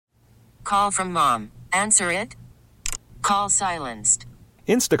Call from mom. Answer it. Call silenced.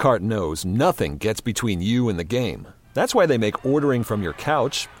 Instacart knows nothing gets between you and the game. That's why they make ordering from your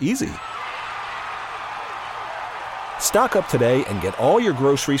couch easy. Stock up today and get all your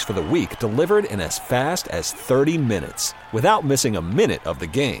groceries for the week delivered in as fast as 30 minutes without missing a minute of the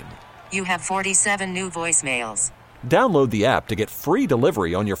game. You have 47 new voicemails. Download the app to get free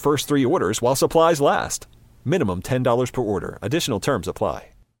delivery on your first 3 orders while supplies last. Minimum $10 per order. Additional terms apply.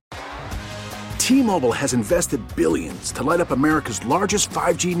 T-Mobile has invested billions to light up America's largest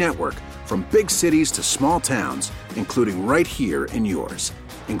 5G network, from big cities to small towns, including right here in yours.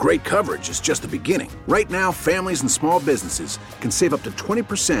 And great coverage is just the beginning. Right now, families and small businesses can save up to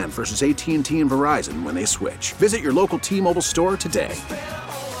 20% versus AT&T and Verizon when they switch. Visit your local T-Mobile store today.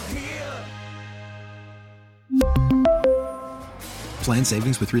 Plan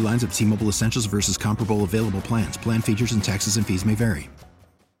savings with 3 lines of T-Mobile Essentials versus comparable available plans. Plan features and taxes and fees may vary.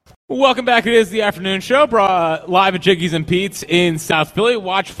 Welcome back. It is the afternoon show, live at Jiggy's and Pete's in South Philly.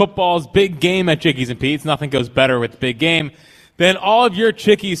 Watch football's big game at Jiggy's and Pete's. Nothing goes better with the big game than all of your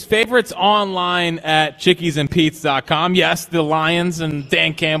Chickies favorites online at chickiesandpete's.com. Yes, the Lions and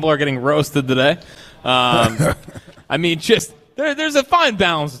Dan Campbell are getting roasted today. I mean, just there's a fine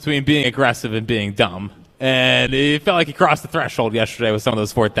balance between being aggressive and being dumb. And it felt like he crossed the threshold yesterday with some of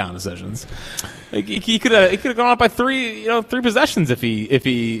those 4th down decisions. Like he could have gone up by 3 possessions if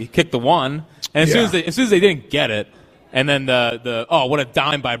he kicked the one. And as soon as they didn't get it, and then what a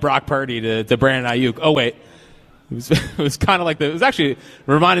dime by Brock Purdy to Brandon Ayuk. Oh wait, it was kind of like it was actually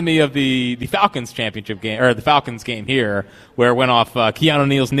reminded me of the Falcons championship game, or the Falcons game here, where it went off Keanu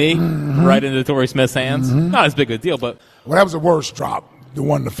Neal's knee right into Torrey Smith's hands. Not as big a deal, but that was the worst drop. The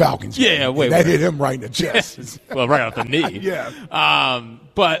one the Falcons. Yeah, that hit him right in the chest. Well, right off the knee. Yeah.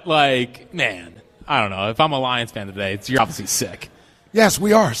 But man, I don't know. If I'm a Lions fan today, you're obviously sick. Yes,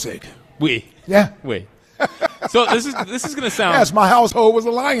 we are sick. We. So this is going to sound. Yes, my household was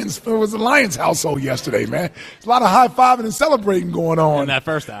a Lions household yesterday, man. There's a lot of high fiving and celebrating going on in that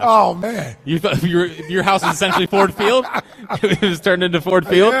first half. Oh man, you thought your house is essentially Ford Field? It was turned into Ford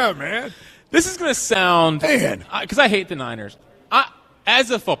Field. Yeah, man. This is going to sound, man, because I hate the Niners.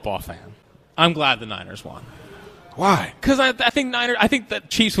 As a football fan, I'm glad the Niners won. Why? Because I think the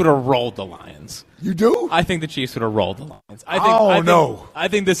Chiefs would have rolled the Lions. You do? I think the Chiefs would have rolled the Lions. I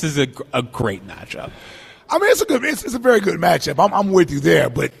think this is a great matchup. I mean, it's a very good matchup. I'm with you there,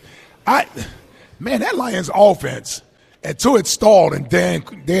 but that Lions offense, until it stalled and Dan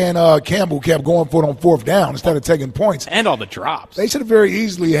Campbell kept going for it on 4th down instead of taking points. And all the drops. They should have very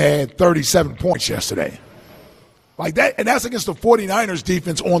easily had 37 points yesterday. Like that, and that's against the 49ers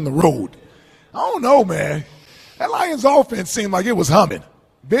defense on the road. I don't know, man. That Lions offense seemed like it was humming.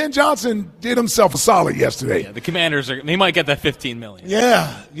 Ben Johnson did himself a solid yesterday. Yeah, the Commanders they might get that $15 million.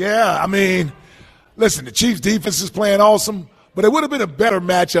 Yeah. I mean, listen, the Chiefs defense is playing awesome, but it would have been a better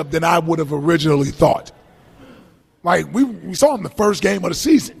matchup than I would have originally thought. Like we saw in the first game of the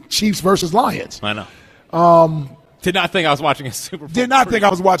season, Chiefs versus Lions. I know. Did not think I was watching a Super Bowl. Did not think I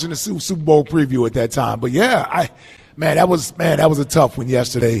was watching a Super Bowl preview at that time. But yeah, that was a tough one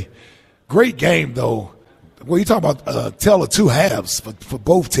yesterday. Great game though. Well, you talk about tale of 2 halves for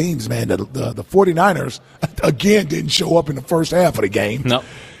both teams, man. The 49ers again didn't show up in the first half of the game. No.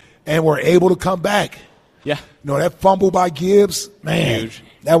 And were able to come back. Yeah. That fumble by Gibbs, man. Huge.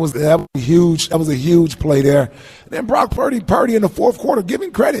 That was huge. That was a huge play there. And then Brock Purdy in the 4th quarter, give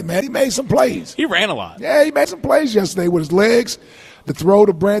him credit, man. He made some plays. He ran a lot. Yeah, he made some plays yesterday with his legs. The throw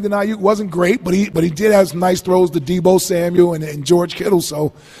to Brandon Ayuk wasn't great, but he did have some nice throws to Deebo Samuel and George Kittle.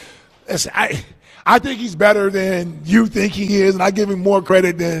 So I think he's better than you think he is, and I give him more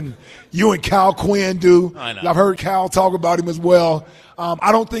credit than you and Kyle Quinn do. I know. I've heard Kyle talk about him as well.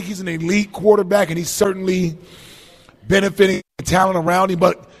 I don't think he's an elite quarterback, and he's certainly benefiting the talent around him,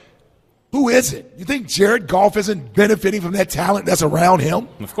 but who is it? You think Jared Goff isn't benefiting from that talent that's around him?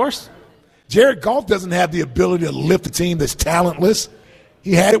 Of course. Jared Goff doesn't have the ability to lift a team that's talentless.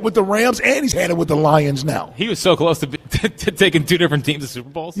 He had it with the Rams, and he's had it with the Lions now. He was so close to taking 2 different teams to Super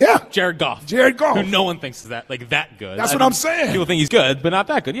Bowls. Yeah. Jared Goff. Who no one thinks is that good. That's what I'm saying. People think he's good, but not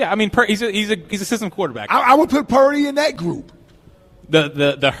that good. Yeah, I mean, he's a system quarterback. I would put Purdy in that group.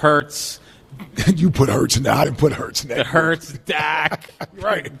 The Hurts. You put Hurts in there. I didn't put Hurts in that. The Hurts, Dak,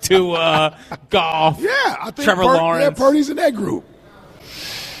 right? To Goff. Yeah, I think Trevor Lawrence. Yeah, Purdy's in that group.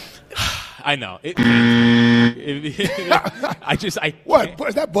 I know. What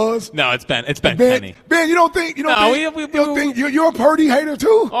is that Buzz? No, it's Ben. It's Ben Kenny. Ben, you don't think you're a Purdy hater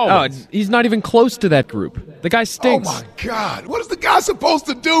too? Oh, he's not even close to that group. The guy stinks. Oh my God, what is the guy supposed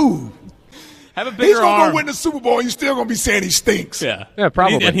to do? Have a bigger He's going to arm. go win the Super Bowl, and you're still going to be saying he stinks. Yeah,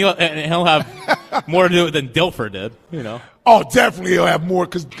 probably. And he'll have more to do with it than Dilfer did. Oh, definitely he'll have more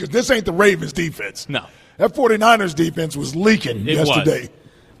because this ain't the Ravens defense. No. That 49ers defense was leaking yesterday.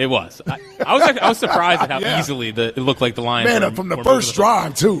 It was. I was surprised at how easily it looked like the Lions. Man, from the first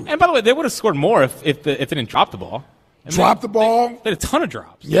drive, too. And by the way, they would have scored more if they didn't drop the ball. The ball? They had a ton of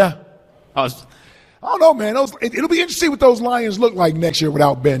drops. Yeah. I don't know, man. It'll be interesting what those Lions look like next year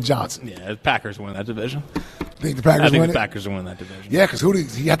without Ben Johnson. Yeah, the Packers win that division. Think the Packers win it? The Packers will win that division. Yeah, because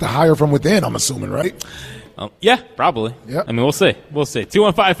he had to hire from within, I'm assuming, right? Yeah, probably. Yep. I mean, we'll see.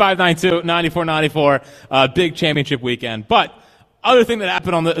 215-592-9494. Big championship weekend. But other thing that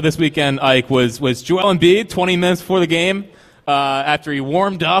happened this weekend, Ike, was Joel Embiid, 20 minutes before the game, after he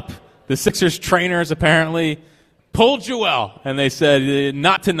warmed up, the Sixers trainers apparently pulled Joel, and they said,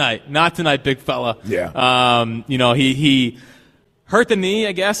 not tonight, big fella. Yeah. He hurt the knee,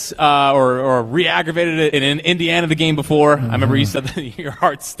 I guess, or re-aggravated it in Indiana the game before. I remember you said that your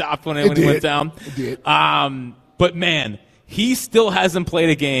heart stopped when he went down. It did. But, man, he still hasn't played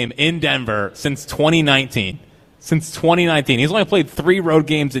a game in Denver since 2019. Since 2019. He's only played 3 road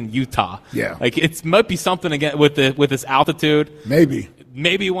games in Utah. Yeah. Like, it might be something again with this altitude. Maybe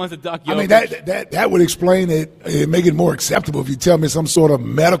he wants to duck Jokic. I mean, that would explain it, make it more acceptable if you tell me some sort of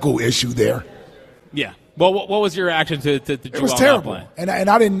medical issue there. Yeah. Well, what was your reaction to Joel? It was terrible, and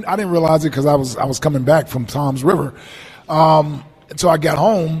I didn't realize it because I was coming back from Tom's River, and so I got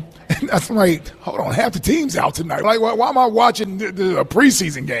home and I was like, hold on, half the team's out tonight. Like, why am I watching a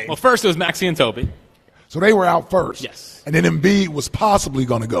preseason game? Well, first it was Maxey and Toby, so they were out first. Yes, and then Embiid was possibly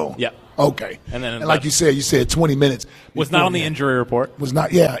going to go. Yeah. Okay. And like you said 20 minutes was not on the injury report. Was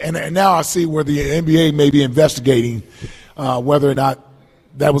not. Yeah, and now I see where the NBA may be investigating whether or not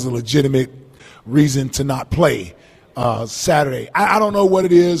that was a legitimate reason to not play Saturday. I don't know what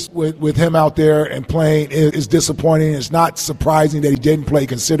it is with him out there and playing. It's disappointing. It's not surprising that he didn't play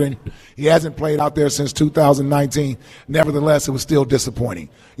considering he hasn't played out there since 2019. Nevertheless, it was still disappointing.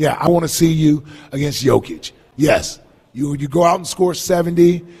 Yeah, I want to see you against Jokic. Yes, you go out and score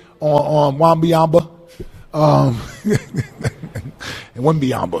 70 on Wembanyama.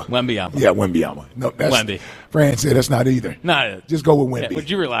 Wembanyama. Yeah, Wembanyama. No, that's Wemby. Fran said that's not either. No, just go with Wemby. Yeah, would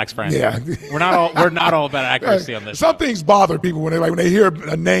you relax, Fran? Yeah, we're not all about accuracy on this. Some things bother people when they hear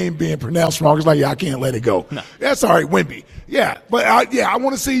a name being pronounced wrong. It's like, I can't let it go. No. That's all right, Wemby. Yeah, but I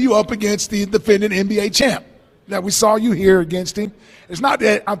want to see you up against the defending NBA champ. Now we saw you here against him. It's not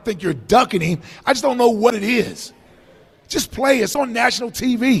that I think you're ducking him. I just don't know what it is. Just play. It's on national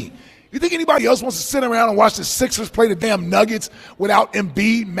TV. You think anybody else wants to sit around and watch the Sixers play the damn Nuggets without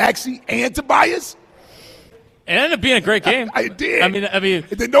Embiid, Maxey, and Tobias? It ended up being a great game. I did. I mean,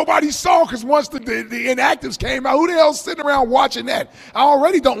 that nobody saw because once the inactives came out, who the hell's sitting around watching that? I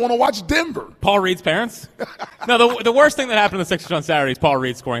already don't want to watch Denver. Paul Reed's parents? No, the worst thing that happened to the Sixers on Saturday is Paul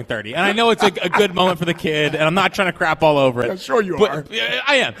Reed scoring 30. And I know it's a good moment for the kid, and I'm not trying to crap all over it. I'm sure you are.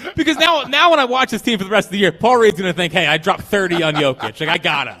 I am. Because now when I watch this team for the rest of the year, Paul Reed's going to think, hey, I dropped 30 on Jokic. Like, I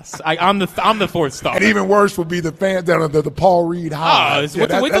got us. I'm the fourth star. And even worse would be the fans that are the Paul Reed high.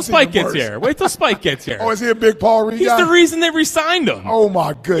 Wait till Spike gets here. Wait till Spike gets here. Oh, is he a big Paul Reed guy? He's the reason they re-signed him. Oh,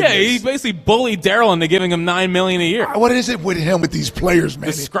 my goodness. Yeah, he basically bullied Daryl into giving him $9 million a year. What is it with him with these players, man?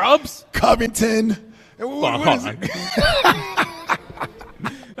 The scrubs? Covington. What is it?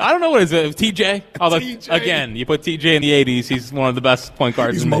 I don't know what it is. TJ? TJ. Again, you put TJ in the 80s, he's one of the best point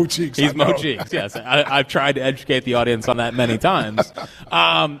guards. He's Mo Cheeks. He's Mo Cheeks, yes. I've tried to educate the audience on that many times.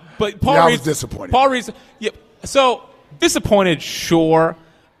 But Paul Reed, I was disappointed. Paul Reed, so disappointed, sure.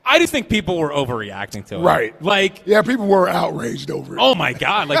 I just think people were overreacting to it. Right. Like, yeah, people were outraged over it. Oh, my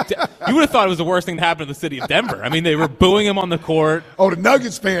God. Like, you would have thought it was the worst thing to happen to the city of Denver. I mean, they were booing him on the court. Oh, the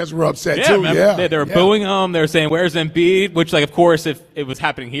Nuggets fans were upset, too. Remember, Yeah. They were booing him. They were saying, where's Embiid? Which, like, of course, if it was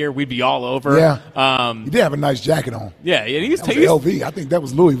happening here, we'd be all over. Yeah. He did have a nice jacket on. Yeah. He was LV. I think that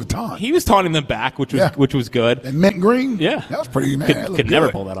was Louis Vuitton. He was taunting them back, which was good. And mint green? Yeah. That was pretty, man. Could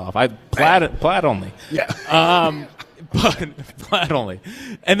never pull that off. Plaid only. Yeah. But plaid only.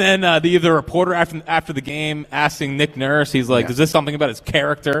 And then the reporter after the game asking Nick Nurse, he's like, is this something about his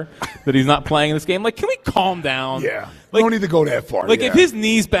character that he's not playing in this game? Like, can we calm down? Yeah. Like, we don't need to go that far. Like, if his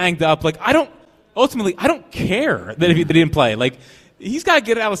knee's banged up, like, I don't care that he didn't play. Like, he's got to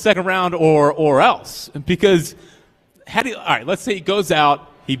get it out of the second round or else. Because, all right, let's say he goes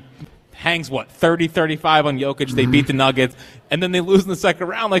out, he hangs, 30, 35 on Jokic, they beat the Nuggets, and then they lose in the second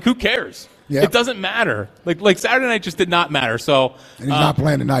round. Like, who cares? Yep. It doesn't matter. Like Saturday night just did not matter. So and he's not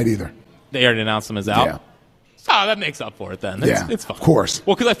playing tonight either. They already announced him as out. Yeah. So that makes up for it then. It's fine. Of course.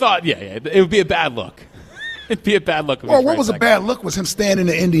 Well, because I thought, it would be a bad look. It'd be a bad look. Well, what was a bad look was him staying in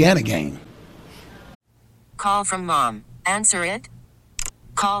the Indiana game. Call from mom. Answer it.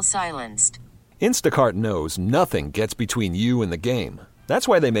 Call silenced. Instacart knows nothing gets between you and the game. That's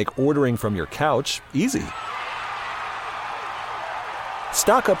why they make ordering from your couch easy.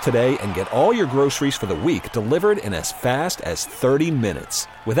 Stock up today and get all your groceries for the week delivered in as fast as 30 minutes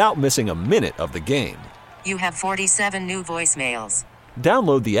without missing a minute of the game. You have 47 new voicemails.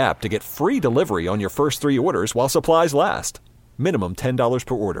 Download the app to get free delivery on your first 3 orders while supplies last. Minimum $10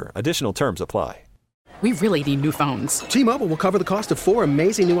 per order. Additional terms apply. We really need new phones. T-Mobile will cover the cost of 4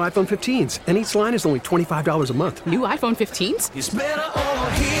 amazing new iPhone 15s, and each line is only $25 a month. New iPhone 15s? It's better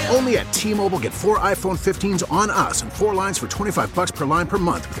over here. Only at T-Mobile, get 4 iPhone 15s on us and 4 lines for $25 per line per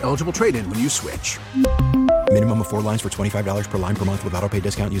month with eligible trade-in when you switch. Minimum of 4 lines for $25 per line per month with autopay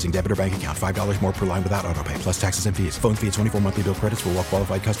discount using debit or bank account. $5 more per line without autopay, plus taxes and fees. Phone fee at 24 monthly bill credits for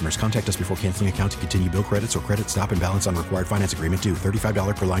well-qualified customers. Contact us before canceling account to continue bill credits or credit stop and balance on required finance agreement due.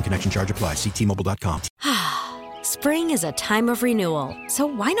 $35 per line connection charge applies. See T-Mobile.com. Spring is a time of renewal, so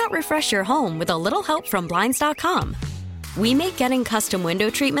why not refresh your home with a little help from Blinds.com? We make getting custom window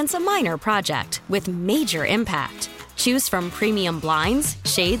treatments a minor project with major impact. Choose from premium blinds,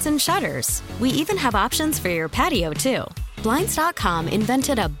 shades, and shutters. We even have options for your patio, too. Blinds.com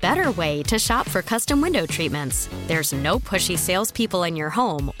invented a better way to shop for custom window treatments. There's no pushy salespeople in your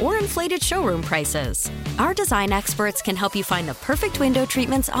home or inflated showroom prices. Our design experts can help you find the perfect window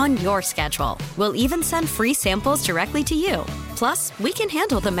treatments on your schedule. We'll even send free samples directly to you. Plus, we can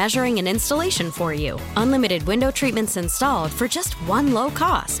handle the measuring and installation for you. Unlimited window treatments installed for just one low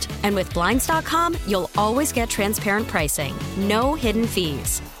cost. And with Blinds.com, you'll always get transparent pricing. No hidden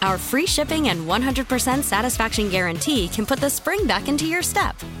fees. Our free shipping and 100% satisfaction guarantee can put the spring back into your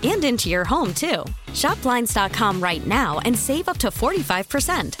step and into your home, too. Shop Blinds.com right now and save up to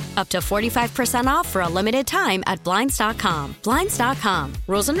 45%. Up to 45% off for a limited time at Blinds.com. Blinds.com.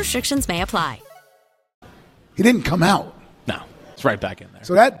 Rules and restrictions may apply. He didn't come out. No, it's right back in there.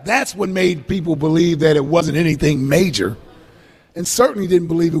 So that's what made people believe that it wasn't anything major, and certainly didn't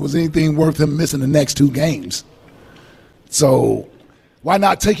believe it was anything worth him missing the next 2 games. So why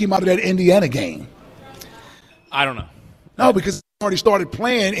not take him out of that Indiana game? I don't know. No, because he already started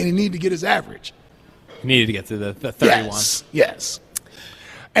playing and he needed to get his average. He needed to get to the 31. Yes.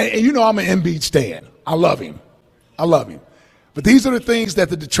 And you know I'm an Embiid stan. I love him. But these are the things that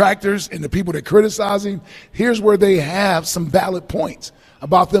the detractors and the people that criticize him, here's where they have some valid points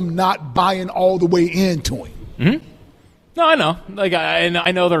about them not buying all the way into him. Mm-hmm. No, I know. Like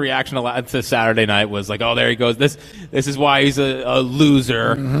I know the reaction a lot to Saturday night was like, "Oh, there he goes. This is why he's a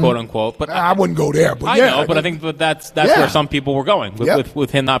loser, quote unquote." But I wouldn't go there. But I know. But I think that's where some people were going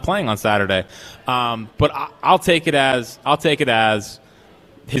with him not playing on Saturday. But I'll take it as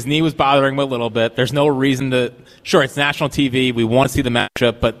his knee was bothering him a little bit. There's no reason to. Sure, it's national TV. We want to see the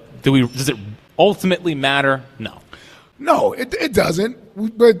matchup, but does it ultimately matter? No, it doesn't.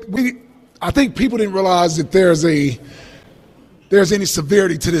 I think people didn't realize that there's any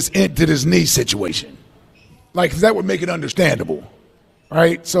severity to this knee situation. Like, that would make it understandable,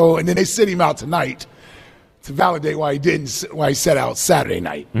 right? So, and then they sit him out tonight to validate why he sat out Saturday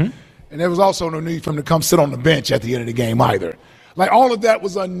night. Mm-hmm. And there was also no need for him to come sit on the bench at the end of the game either. Like, all of that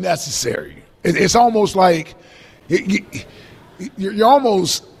was unnecessary. It's almost like you're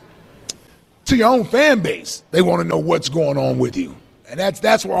almost to your own fan base. They want to know what's going on with you. And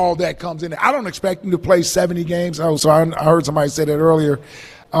that's where all that comes in. I don't expect him to play 70 games. I heard somebody say that earlier.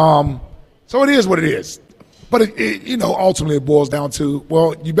 So it is what it is. But ultimately it boils down to,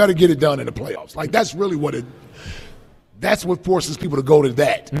 well, you better get it done in the playoffs. Like, that's really that's what forces people to go to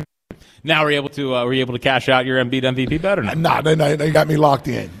that. Now we're able to cash out your Embiid MVP bet or not? Nah, they got me locked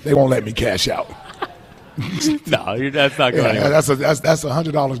in. They won't let me cash out. No, that's not going anywhere. That's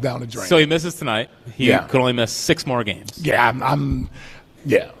 $100 down the drain. So he misses tonight. He could only miss 6 more games. Yeah,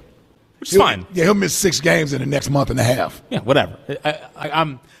 which is fine. Yeah, he'll miss 6 games in the next month and a half. Yeah, whatever.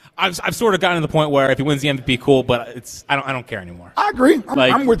 I've sort of gotten to the point where if he wins the MVP, cool. But I don't care anymore. I agree.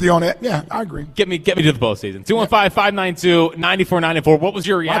 I'm with you on that. Yeah, I agree. Get me to the postseason. 215-592-9494. What was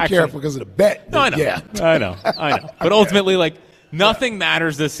your reaction? I care because of the bet. No, I know. Yeah. I know. But ultimately, nothing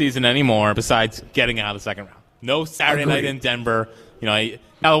matters this season anymore besides getting out of the second round. No Saturday night in Denver. Now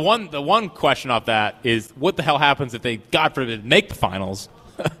the one question off that is what the hell happens if they, God forbid, make the finals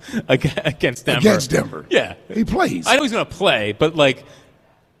against Denver? Against Denver. Yeah. He plays. I know he's going to play, but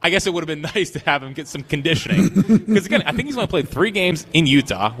I guess it would have been nice to have him get some conditioning. Because, again, I think he's only played 3 games in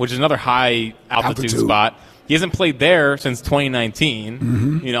Utah, which is another high altitude spot. He hasn't played there since 2019.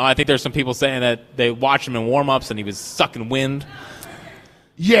 Mm-hmm. I think there's some people saying that they watched him in warm-ups and he was sucking wind.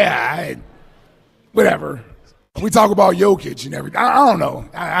 Yeah, whatever. We talk about Jokic and everything. I don't know.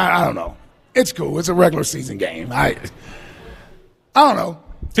 I don't know. It's cool. It's a regular season game. I don't know.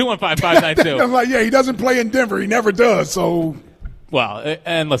 215-592. I'm like, yeah, he doesn't play in Denver. He never does. So, well,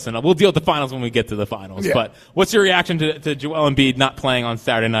 and listen, we'll deal with the finals when we get to the finals. Yeah. But what's your reaction to Joel Embiid not playing on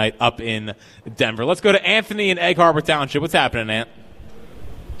Saturday night up in Denver? Let's go to Anthony in Egg Harbor Township. What's happening, Ant?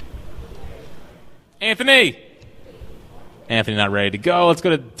 Anthony not ready to go. Let's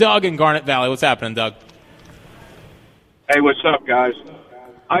go to Doug in Garnet Valley. What's happening, Doug? Hey, what's up, guys?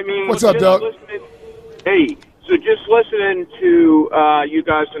 I mean, what's up, Doug? Hey, so just listening to you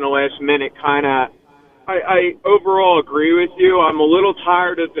guys in the last minute, kind of, I overall agree with you. I'm a little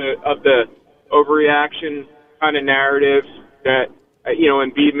tired of the overreaction kind of narrative that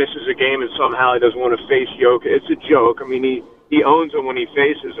Embiid misses a game and somehow he doesn't want to face Jokic. It's a joke. I mean, he owns him when he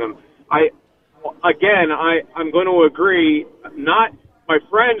faces him. I'm going to agree. My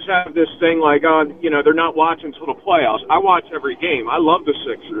friends have this thing like, they're not watching until the playoffs. I watch every game. I love the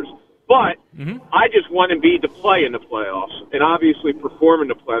Sixers. But I just want Embiid to play in the playoffs and obviously perform in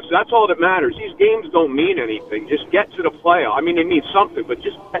the playoffs. That's all that matters. These games don't mean anything. Just get to the playoffs. I mean, they mean something, but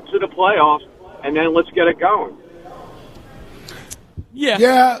just get to the playoffs, and then let's get it going. Yeah.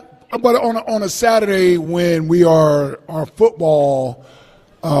 Yeah, but on a Saturday when our football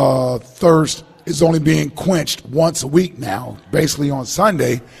thirst is only being quenched once a week now, basically on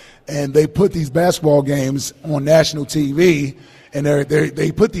Sunday, and they put these basketball games on national TV, and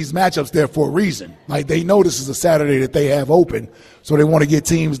they put these matchups there for a reason. Like, they know this is a Saturday that they have open, so they want to get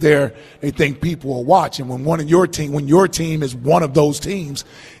teams there they think people will watch. And when your team is one of those teams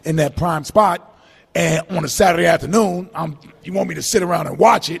in that prime spot, and on a Saturday afternoon, you want me to sit around and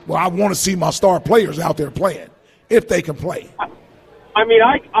watch it? Well, I want to see my star players out there playing, if they can play. I mean,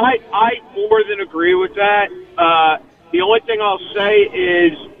 I more than agree with that. The only thing I'll say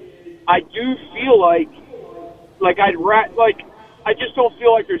is I do feel like I just don't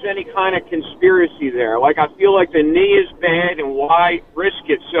feel like there's any kind of conspiracy there. Like, I feel like the knee is bad and why risk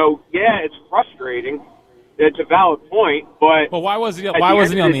it? So, yeah, it's frustrating. It's a valid point, but why wasn't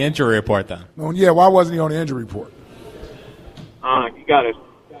he on the injury report then? Well, yeah, why wasn't he on the injury report? You gotta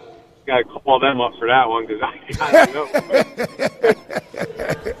call them up for that one because I don't know.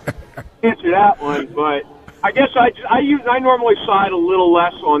 Answer that one, but I guess I normally side a little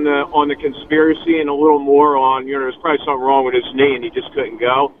less on the conspiracy and a little more on there's probably something wrong with his knee and he just couldn't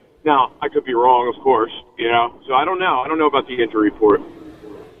go. Now I could be wrong, of course, So I don't know. I don't know about the injury report.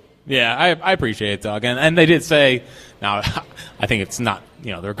 Yeah, I appreciate it, Doug. And they did say, now I think it's not,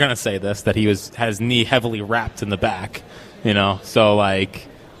 they're going to say this, that he had his knee heavily wrapped in the back, so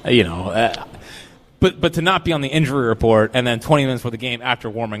but to not be on the injury report and then 20 minutes before the game after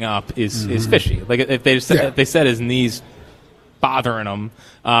warming up is fishy. Like, if they said his knee's bothering him,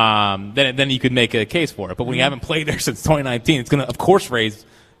 then you could make a case for it. But when you haven't played there since 2019, it's going to, of course, raise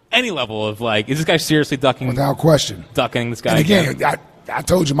any level of, is this guy seriously ducking? Without question. Ducking this guy and again. I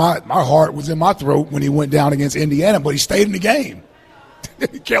told you my heart was in my throat when he went down against Indiana, but he stayed in the game.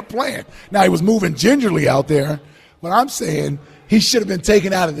 He kept playing. Now, he was moving gingerly out there, but I'm saying he should have been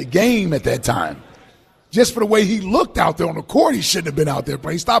taken out of the game at that time. Just for the way he looked out there on the court, he shouldn't have been out there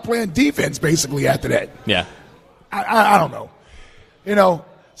playing. He stopped playing defense basically after that. Yeah. I don't know.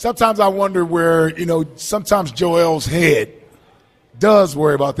 Sometimes I wonder where, sometimes Joel's head does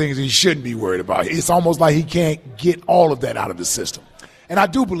worry about things he shouldn't be worried about. It's almost like he can't get all of that out of the system. And I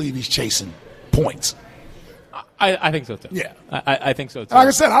do believe he's chasing points. I think so, too. Yeah. I think so, too. Like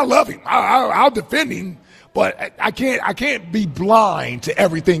I said, I love him. I'll defend him. But I can't be blind to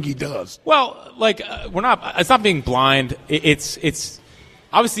everything he does. Well, it's not being blind. It's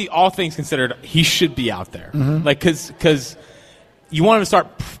obviously, all things considered, he should be out there. Mm-hmm. Because you want him to start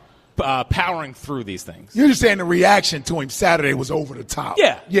powering through these things. You're just saying the reaction to him Saturday was over the top.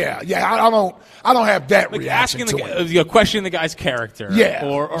 Yeah. I don't have that reaction to him. Questioning the guy's character. Yeah.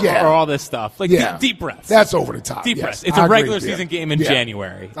 Or all this stuff. Deep breaths. That's over the top. Deep yes. breaths. It's a regular season game in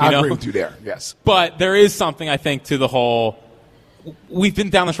January. I agree with you there. Yes. But there is something, I think, to the whole. We've been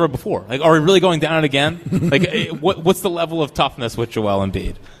down this road before. Are we really going down it again? What's the level of toughness with Joel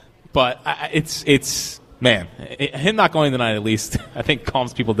Embiid? But it's. Man, him not going tonight at least, I think,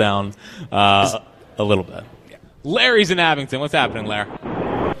 calms people down a little bit. Larry's in Abington. What's happening, Larry?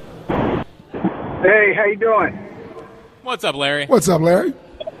 Hey, how you doing? What's up, Larry? What's up, Larry?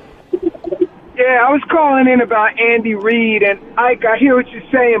 Yeah, I was calling in about Andy Reid, and Ike, I hear what you're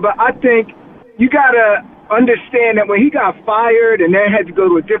saying, but I think you got to understand that when he got fired and then had to go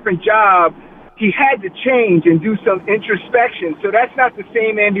to a different job, he had to change and do some introspection. So that's not the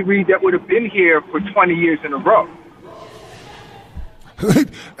same Andy Reid that would have been here for 20 years in a row.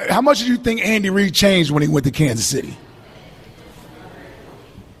 How much do you think Andy Reid changed when he went to Kansas City?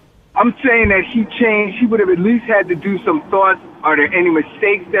 I'm saying that he changed. He would have at least had to do some thoughts. Are there any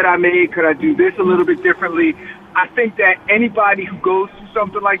mistakes that I made? Could I do this a little bit differently? I think that anybody who goes through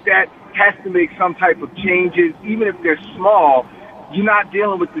something like that has to make some type of changes, even if they're small. You're not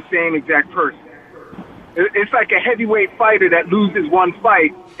dealing with the same exact person. It's like a heavyweight fighter that loses one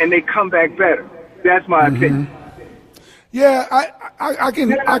fight and they come back better. That's my opinion. Yeah, I can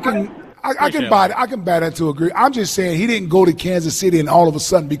buy that. I can buy that to agree. I'm just saying he didn't go to Kansas City and all of a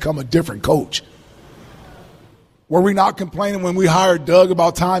sudden become a different coach. Were we not complaining when we hired Doug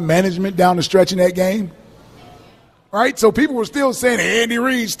about time management down the stretch in that game? Right? So people were still saying Andy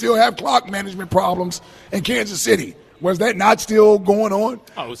Reid still have clock management problems in Kansas City. Was that not still going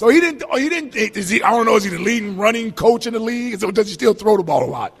on? So he didn't. Is he? I don't know. Is he the leading running coach in the league? So does he still throw the ball a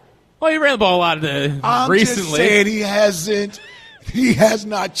lot? Well, he ran the ball a lot recently. I'm just saying he hasn't. He has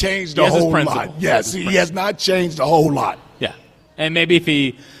not changed a whole lot. Yes, he has not changed a whole lot. Yeah, and maybe if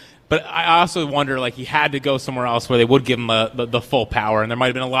he. But I also wonder, like, he had to go somewhere else where they would give him the full power, and there might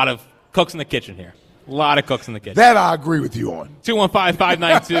have been a lot of cooks in the kitchen here. A lot of cooks in the kitchen. That I agree with you on.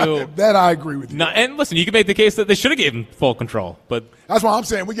 215-592. That I agree with you. No, and listen, you can make the case that they should have given him full control, but that's why I'm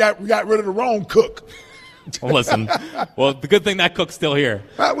saying we got rid of the wrong cook. Well, listen. Well, the good thing that cook's still here.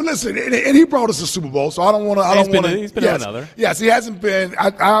 Well, listen, and he brought us a Super Bowl, so I don't want to. He's been to another. Yes, he hasn't been.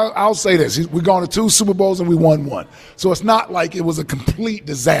 I'll say this: we've gone to 2 Super Bowls and we won 1. So it's not like it was a complete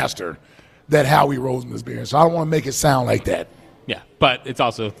disaster that Howie Roseman is being. So I don't want to make it sound like that. Yeah, but it's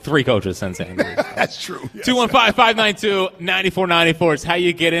also 3 coaches since Andy Reid. That's true. Yes. 215-592-9494 is how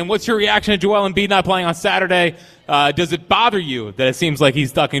you get in. What's your reaction to Joel Embiid not playing on Saturday? Does it bother you that it seems like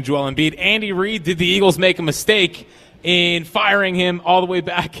he's ducking Joel Embiid? Andy Reid, did the Eagles make a mistake in firing him all the way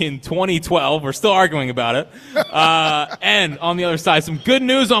back in 2012? We're still arguing about it. And on the other side, some good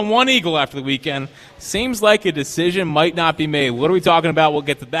news on one Eagle after the weekend. Seems like a decision might not be made. What are we talking about? We'll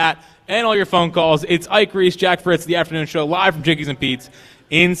get to that. And all your phone calls. It's Ike Reese, Jack Fritz, The Afternoon Show, live from Chickies and Pete's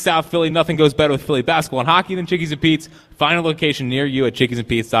in South Philly. Nothing goes better with Philly basketball and hockey than Chickies and Pete's. Find a location near you at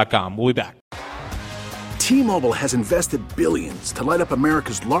chickiesandpete's.com. We'll be back. T-Mobile has invested billions to light up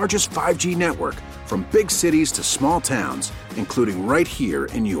America's largest 5G network, from big cities to small towns, including right here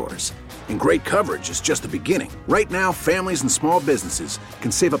in yours. And great coverage is just the beginning. Right now, families and small businesses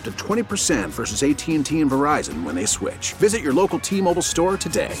can save up to 20% versus AT&T and Verizon when they switch. Visit your local T-Mobile store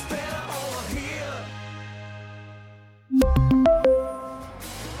today.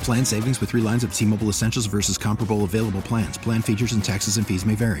 Plan savings with 3 lines of T-Mobile Essentials versus comparable available plans. Plan features and taxes and fees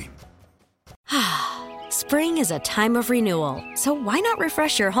may vary. Spring is a time of renewal, so why not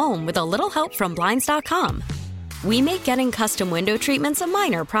refresh your home with a little help from Blinds.com? We make getting custom window treatments a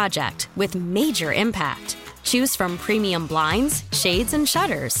minor project with major impact. Choose from premium blinds, shades, and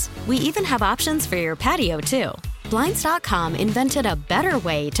shutters. We even have options for your patio, too. Blinds.com invented a better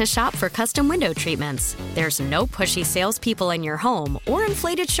way to shop for custom window treatments. There's no pushy salespeople in your home or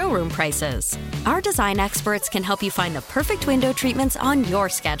inflated showroom prices. Our design experts can help you find the perfect window treatments on your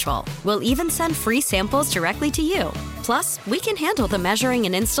schedule. We'll even send free samples directly to you. Plus, we can handle the measuring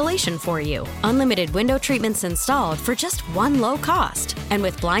and installation for you. Unlimited window treatments installed for just one low cost. And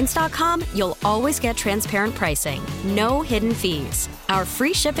with Blinds.com, you'll always get transparent pricing. No hidden fees. Our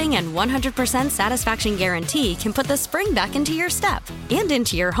free shipping and 100% satisfaction guarantee can put the spring back into your step and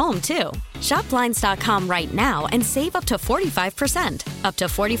into your home, too. Shop Blinds.com right now and save up to 45%. Up to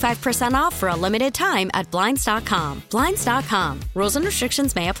 45% off for a limited time at Blinds.com. Blinds.com. Rules and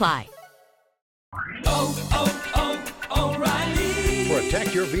restrictions may apply. O'Reilly.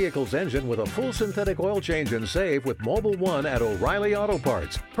 Protect your vehicle's engine with a full synthetic oil change and save with Mobile One at O'Reilly Auto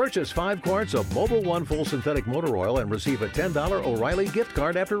Parts. Purchase 5 quarts of Mobile One full synthetic motor oil and receive a $10 O'Reilly gift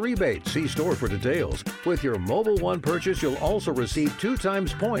card after rebate. See store for details. With your Mobile One purchase, you'll also receive 2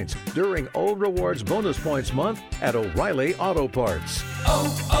 times points during O Rewards Bonus Points Month at O'Reilly Auto Parts.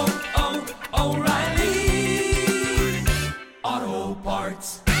 O'Reilly Auto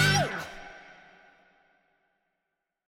Parts.